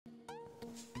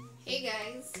Hey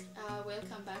guys,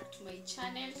 welcome back to my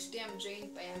channel. Today I'm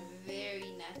joined by a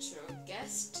very natural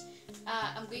guest.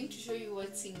 I'm going to show you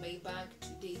what's in my bag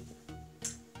today.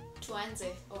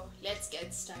 Let's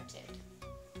get started.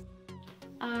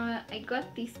 I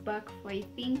got this bag for I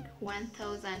think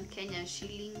 1,000 Kenya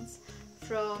shillings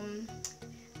from,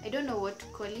 I don't know what to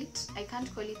call it. I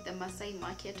can't call it the Masai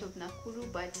Market of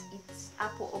Nakuru, but it's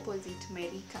opposite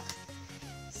Merika.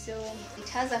 So it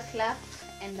has a flap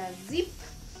and a zip.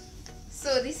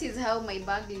 So this is how my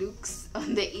bag looks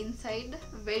on the inside,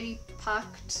 very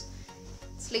packed.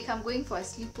 It's like I'm going for a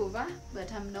sleepover,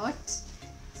 but I'm not.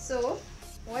 So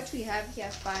what we have here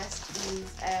first is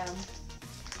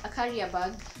a carrier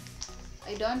bag.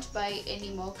 I don't buy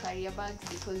any more carrier bags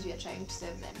because we are trying to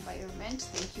save the environment.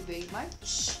 Thank you very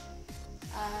much.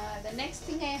 The next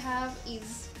thing I have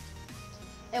is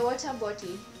a water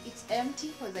bottle. It's empty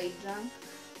because I drank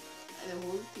the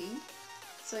whole thing.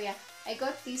 So yeah, I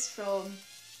got this from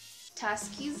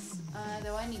Tuskys,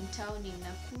 the one in town in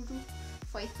Nakuru,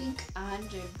 for I think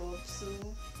 100 bob. So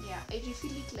yeah, I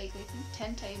refill it like I think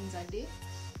 10 times a day.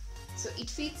 So it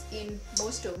fits in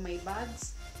most of my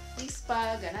bags. This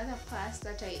bag, another purse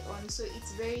that I own, so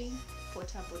it's very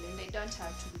portable and I don't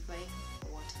have to be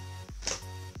buying water.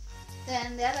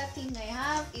 Then the other thing I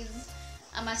have is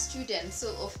I'm a student,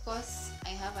 so of course I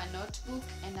have a notebook,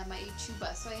 and I'm a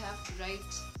YouTuber, so I have to write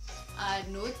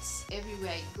notes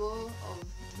everywhere I go of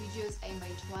videos I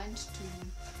might want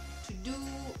to do,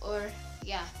 or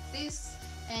yeah, this.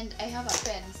 And I have a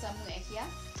pen somewhere here.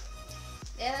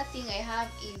 The other thing I have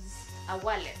is a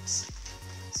wallet.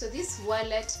 So this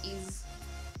wallet is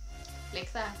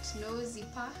like that, no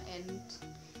zipper, and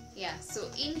yeah, so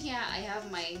in here I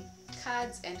have my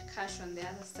cards and cash on the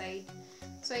other side.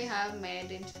 So I have my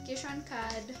identification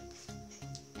card,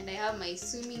 and I have my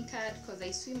swimming card because I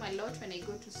swim a lot when I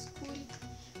go to school.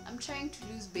 I'm trying to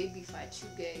lose baby fat,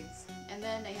 you guys. And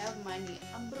then I have money.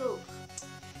 I'm broke.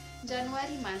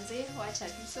 January manze, watch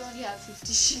out, so only have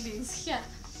 50 shillings here.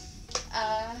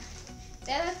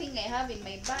 The other thing I have in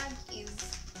my bag is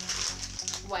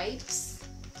wipes.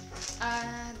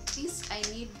 This I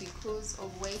need because of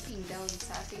wiping down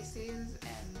surfaces,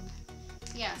 and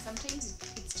yeah, sometimes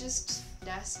it's just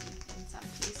dusty in some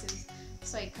places,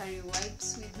 so I carry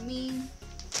wipes with me.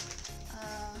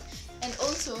 And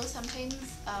also sometimes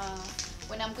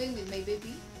when I'm going with my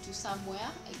baby to somewhere,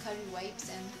 I carry wipes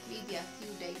and maybe a few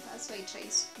diapers, so I try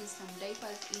to squeeze some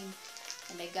diapers in,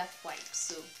 and I got wipes.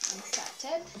 So I'm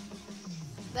started.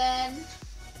 Then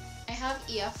I have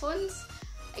earphones.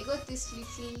 I got this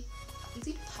little, is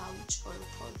it pouch or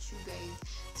pouch, you guys?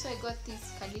 So I got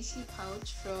this little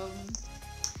pouch from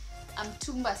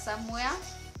Tumba somewhere.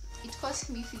 It cost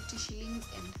me 50 shillings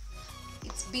and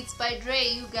it's Beats by Dre,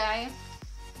 you guys.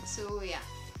 So yeah,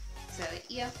 so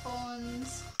the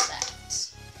earphones, that.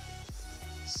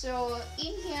 So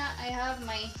in here I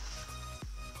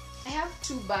have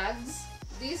two bags,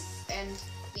 this and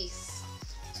this.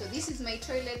 So this is my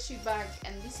toiletry bag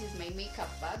and this is my makeup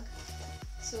bag.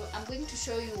 So I'm going to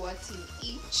show you what's in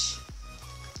each.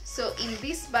 So in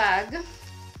this bag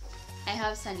I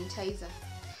have sanitizer.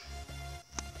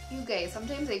 You guys,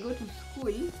 sometimes I go to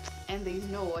school and there is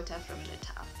no water from the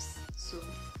taps, so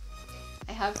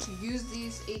I have to use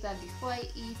this either before I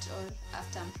eat or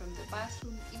after I'm from the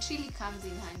bathroom. It really comes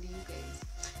in handy, you guys,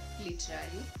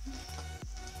 literally.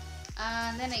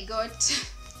 And then I got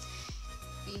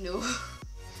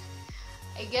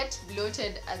I get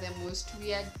bloated at the most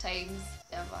weird times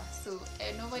ever, so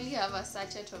I normally have a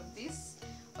sachet of this,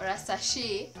 or a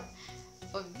sachet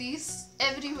of this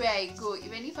everywhere I go.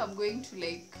 Even if I'm going to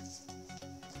like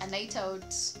a night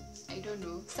out, I don't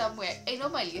know, somewhere, I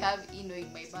normally have Eno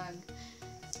in my bag.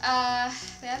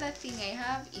 The other thing I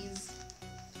have is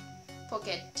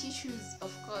pocket tissues,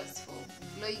 of course, for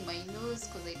blowing my nose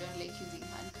because I don't like using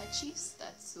handkerchiefs.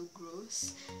 That's so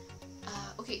gross.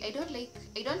 Okay, I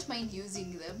don't mind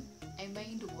using them. I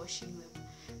mind washing them.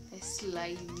 The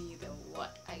slimy, the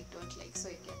what I don't like. So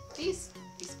I get these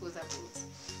disposables.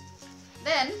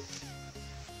 Then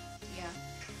yeah,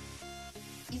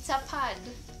 it's a pad.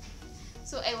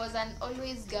 So I was an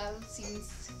always girl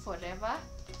since forever,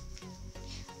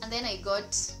 and then I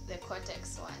got the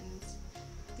Cortex ones.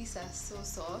 These are so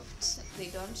soft, they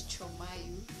don't choma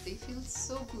you, they feel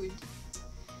so good.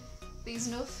 There's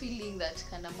no feeling that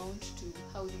can amount to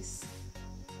how this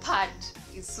pad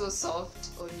is so soft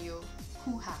on your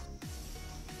hoo-ha.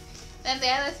 Then the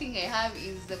other thing I have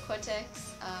is the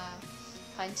Cortex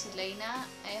panty liner.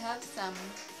 I have some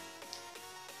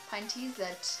panties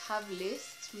that have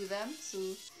lace through them, so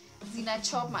zina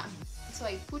choma. So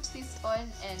I put this on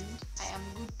and I am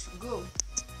good to go.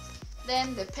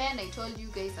 Then the pen I told you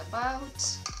guys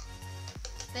about.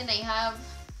 Then I have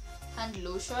hand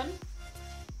lotion.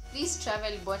 This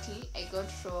travel bottle I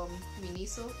got from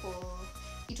Miniso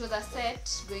it was a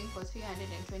set going for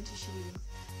 320 shillings.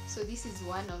 So this is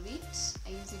one of it. I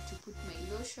use it to put my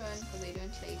lotion because I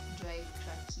don't like dry,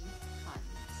 cracky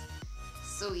hands.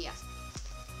 So yeah.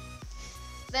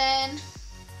 Then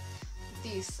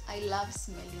this, I love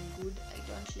smelling good. I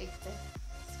don't like the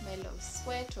smell of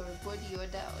sweat or body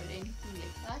odor or anything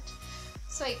like that.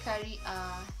 So I carry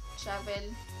a travel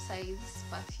size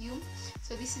perfume.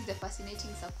 So this is the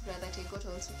Fascinating Sakura that I got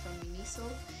also from Miniso.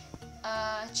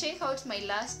 Check out my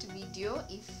last video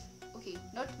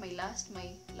not my last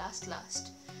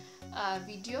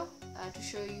video to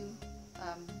show you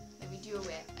a video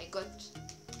where I got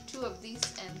 2 of these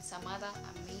and some other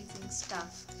amazing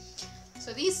stuff.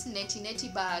 So this neti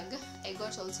bag I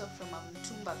got also from a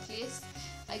Mtumba place.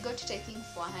 I got it I think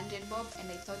for 100 bob, and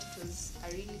I thought it was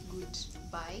a really good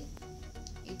buy.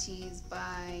 It is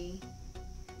by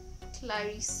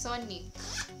Clarisonic.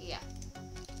 Yeah,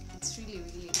 it's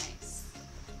really nice.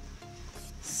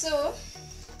 So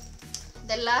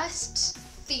the last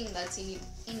thing that's in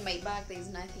my bag, there is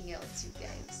nothing else, you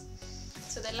guys.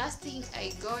 So the last thing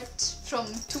I got from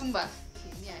Tumba.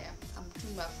 Okay, I'm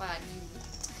Tumba fan.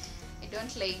 I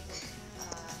don't like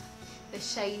the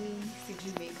shiny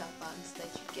silly makeup bags that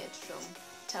you get from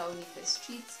town in the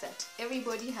streets that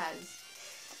everybody has.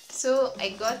 So I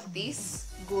got this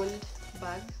gold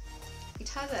bag. It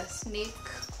has a snake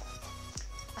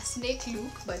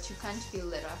look, but you can't feel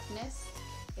the roughness.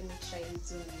 Let me try and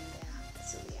zoom in there.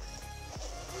 So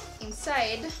yeah,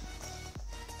 inside,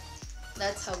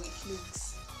 that's how it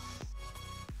looks.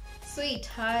 So it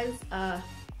has a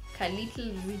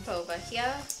little zipper over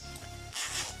here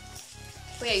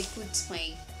where I put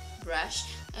my brush.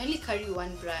 I only carry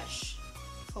one brush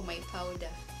for my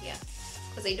powder, yeah,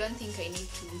 because I don't think I need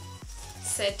to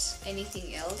set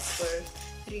anything else or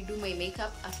redo my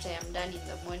makeup after I'm done in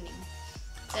the morning.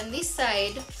 Then this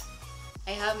side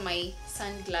I have my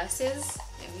sunglasses.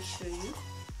 Let me show you.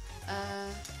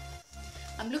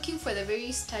 I'm looking for the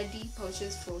very sturdy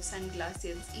pouches for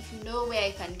sunglasses. If you know where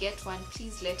I can get one,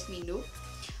 please let me know.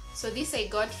 So this I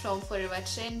got from Forever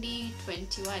Trendy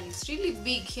 21. It's really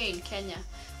big here in Kenya.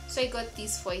 So I got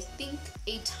this for I think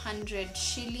 800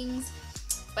 shillings,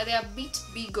 but they're a bit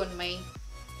big on my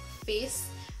face,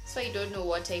 so I don't know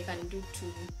what I can do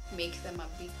to make them a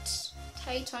bit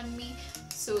tight on me.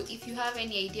 So if you have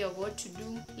any idea of what to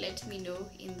do, let me know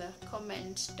in the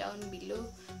comment down below.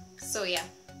 So yeah,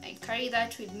 I carry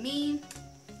that with me.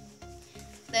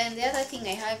 Then the other thing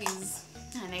I have is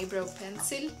an eyebrow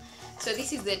pencil. So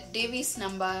this is the Davis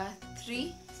number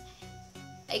 3.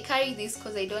 I carry this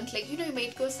because I don't like, you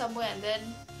might go somewhere and then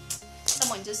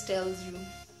someone just tells you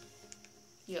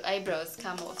your eyebrows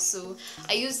come off. So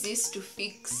I use this to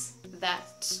fix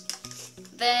that.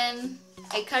 Then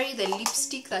I carry the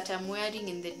lipstick that I'm wearing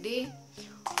in the day,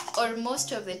 or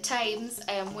most of the times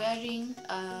I am wearing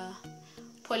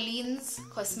Pauline's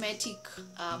Cosmetic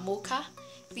Mocha.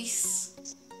 This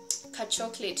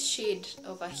chocolate shade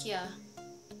over here,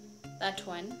 that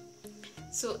one.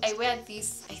 So I wear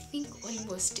this I think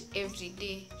almost every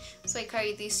day. So I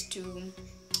carry this to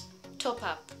top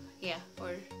up, yeah,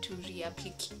 or to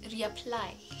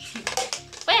reapply.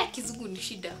 Where kizungu ni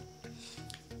shida.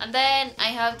 And then I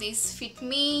have this Fit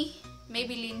Me,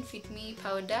 Maybelline Fit Me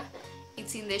powder.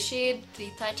 It's in the shade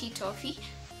 330 Toffee.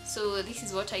 So this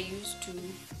is what I use to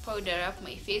powder up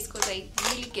my face because I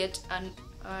really get an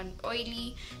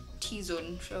oily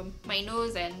T-zone from my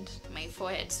nose and my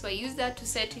forehead. So I use that to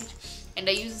set it, and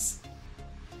I use...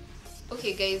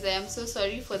 Okay guys, I am so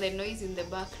sorry for the noise in the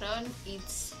background.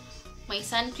 It's my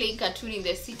son playing cartoon in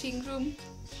the sitting room.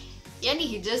 Yani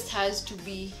he just has to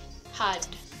be heard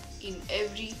in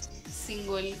every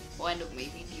single one of my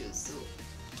videos. So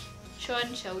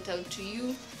Sean, shout out to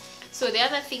you. So the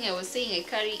other thing I was saying I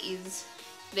carry is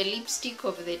the lipstick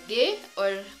of the day,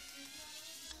 or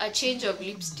a change of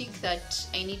lipstick that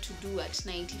I need to do at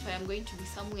night. If I am going to be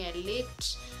somewhere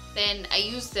late, then I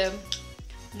use the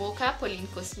Mocha Pauline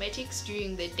Cosmetics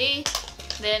during the day,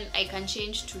 then I can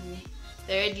change to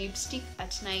the red lipstick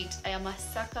at night. I am a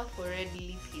sucker for red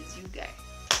lippies, you guys.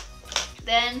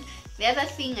 Then the other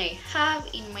thing I have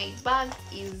in my bag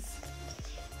is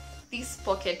this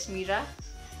pocket mirror.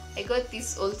 I got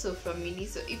this also from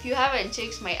Miniso. If you haven't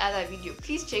checked my other video,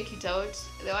 please check it out.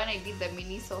 The one I did the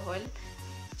Miniso haul.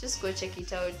 Just go check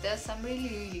it out. There's some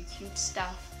really cute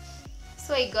stuff.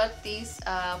 So I got this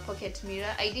pocket mirror.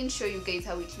 I didn't show you guys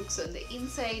how it looks on the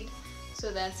inside.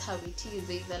 So that's how it is.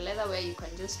 There's a leather where you can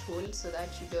just hold so that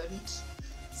you don't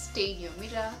stain your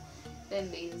mirror.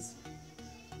 Then there's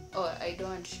Oh, I don't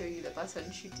want to show you the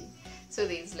person shooting. So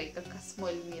there's like a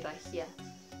small mirror here.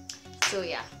 So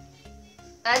yeah,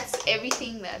 that's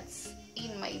everything that's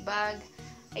in my bag.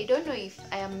 I don't know if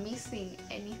I am missing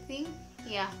anything.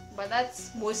 Yeah, but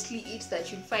that's mostly it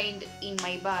that you'll find in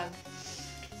my bag.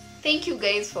 Thank you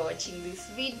guys for watching this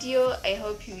video. I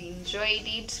hope you enjoyed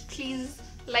it. Please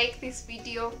like this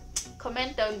video,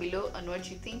 comment down below on what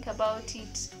you think about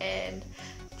it, and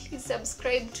please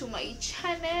subscribe to my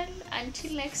channel.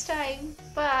 Until next time,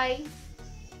 bye.